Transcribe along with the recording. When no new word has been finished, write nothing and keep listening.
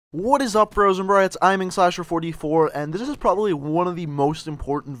What is up, bros and brats? I'm Slasher44, and this is probably one of the most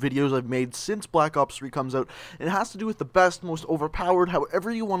important videos I've made since Black Ops 3 comes out. It has to do with the best, most overpowered,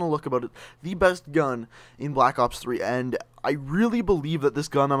 however you want to look about it, the best gun in Black Ops 3, and I really believe that this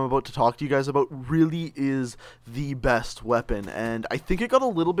gun I'm about to talk to you guys about really is the best weapon, and I think it got a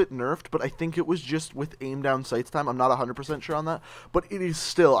little bit nerfed, but I think it was just with aim down sights time. I'm not 100% sure on that, but it is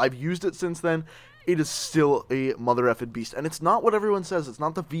still, I've used it since then. It is still a mother effing beast, and it's not what everyone says. It's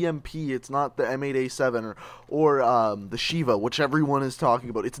not the VMP, it's not the M8A7 or the Shiva, which everyone is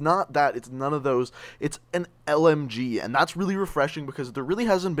talking about. It's not that, it's none of those. It's an LMG, and that's really refreshing because there really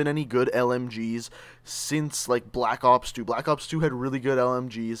hasn't been any good LMGs since like Black Ops 2. Black Ops 2 had really good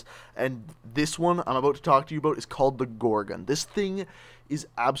LMGs, and this one I'm about to talk to you about is called the Gorgon. This thing is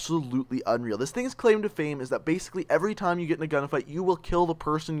absolutely unreal. This thing's claim to fame is that basically every time you get in a gunfight, you will kill the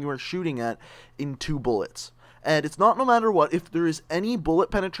person you are shooting at in 2 bullets. And it's not no matter what. If there is any bullet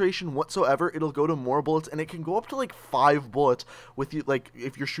penetration whatsoever, it'll go to more bullets, and it can go up to like 5 bullets with you. Like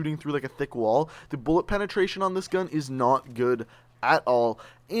if you're shooting through like a thick wall, the bullet penetration on this gun is not good at all,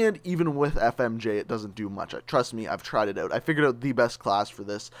 and even with FMJ it doesn't do much. Trust me, I've tried it out. I figured out the best class for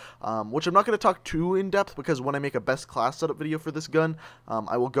this, which I'm not going to talk too in depth because when I make a best class setup video for this gun,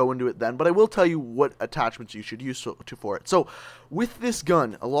 I will go into it then, but I will tell you what attachments you should use for it. So with this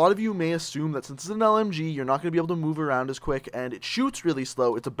gun, a lot of you may assume that since it's an LMG, you're not going to be able to move around as quick, and it shoots really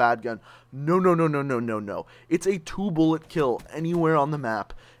slow. It's a bad gun. No. It's a 2-bullet kill anywhere on the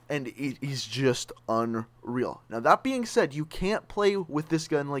map, and it is just unreal. Now, that being said, you can't play with this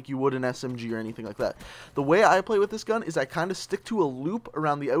gun like you would an SMG or anything like that. The way I play with this gun is I kind of stick to a loop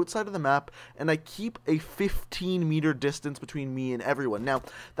around the outside of the map, and I keep a 15-meter distance between me and everyone. Now,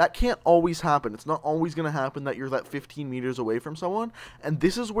 that can't always happen. It's not always going to happen that you're that 15 meters away from someone, and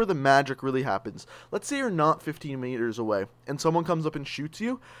this is where the magic really happens. Let's say you're not 15 meters away, and someone comes up and shoots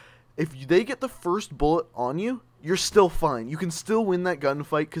you. If they get the first bullet on you, you're still fine. You can still win that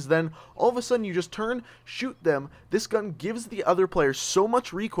gunfight because then all of a sudden you just turn, shoot them. This gun gives the other player so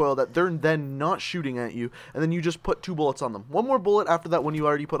much recoil that they're then not shooting at you, and then you just put 2 bullets on them. 1 more bullet after that one you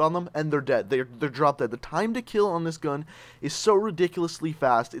already put on them, and they're dead. They're drop dead. The time to kill on this gun is so ridiculously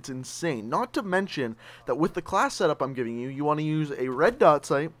fast. It's insane. Not to mention that with the class setup I'm giving you, you want to use a red dot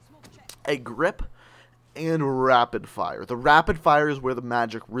sight, a grip, and rapid fire. The rapid fire is where the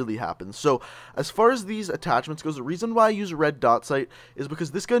magic really happens. So as far as these attachments goes, the reason why I use a red dot sight is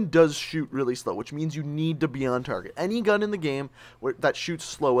because this gun does shoot really slow, which means you need to be on target. Any gun in the game that shoots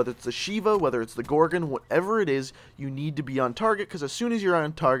slow, whether it's the Shiva, whether it's the Gorgon, whatever it is, you need to be on target, because as soon as you're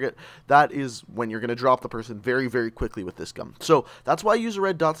on target, that is when you're going to drop the person very, very quickly with this gun. So that's why I use a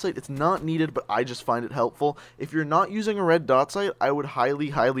red dot sight. It's not needed, but I just find it helpful. If you're not using a red dot sight, I would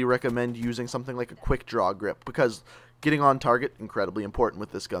highly, highly recommend using something like a quick draw grip, because getting on target, incredibly important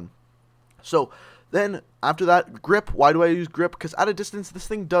with this gun. So then after that, grip. Why do I use grip? Because at a distance this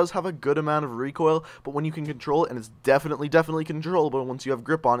thing does have a good amount of recoil, but when you can control it, and it's definitely controllable once you have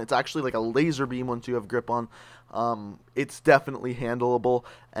grip on, it's actually like a laser beam once you have grip on. It's definitely handleable,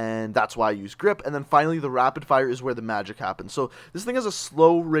 and that's why I use grip. And then finally, the rapid fire is where the magic happens. So this thing has a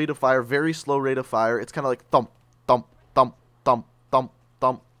slow rate of fire, very slow rate of fire. It's kind of like thump, thump, thump, thump, thump,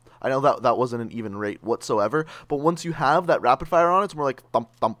 thump. I know that wasn't an even rate whatsoever, but once you have that rapid fire on, it's more like thump,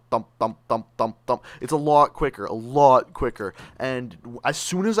 thump, thump, thump, thump, thump, thump. It's a lot quicker, and as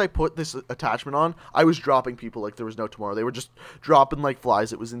soon as I put this attachment on, I was dropping people like there was no tomorrow. They were just dropping like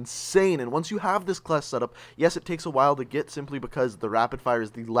flies. It was insane, and once you have this class setup, yes, it takes a while to get simply because the rapid fire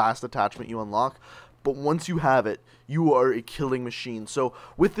is the last attachment you unlock, but once you have it, you are a killing machine. So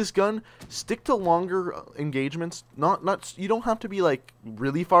with this gun, stick to longer engagements. You don't have to be like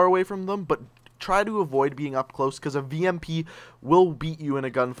really far away from them, but try to avoid being up close, because a VMP will beat you in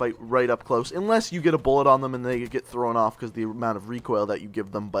a gunfight right up close, unless you get a bullet on them and they get thrown off because the amount of recoil that you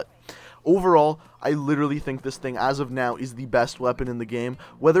give them. But overall, I literally think this thing, as of now, is the best weapon in the game.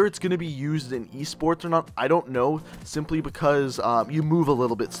 Whether it's going to be used in esports or not, I don't know, simply because you move a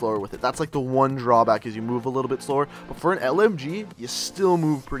little bit slower with it. That's like the one drawback, is you move a little bit slower. But for an LMG, you still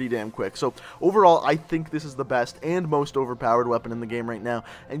move pretty damn quick. So overall, I think this is the best and most overpowered weapon in the game right now,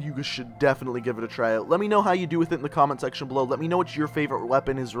 and you should definitely give it a try out. Let me know how you do with it in the comment section below. Let me know what your favorite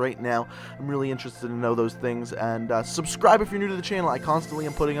weapon is right now. I'm really interested to know those things. And subscribe if you're new to the channel. I constantly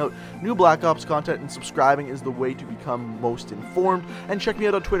am putting out new Black Ops content, and subscribing is the way to become most informed. And check me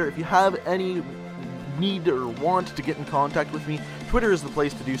out on Twitter if you have any need or want to get in contact with me. Twitter is the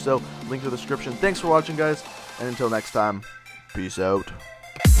place to do so. Link in the description. Thanks for watching, guys, and until next time, peace out.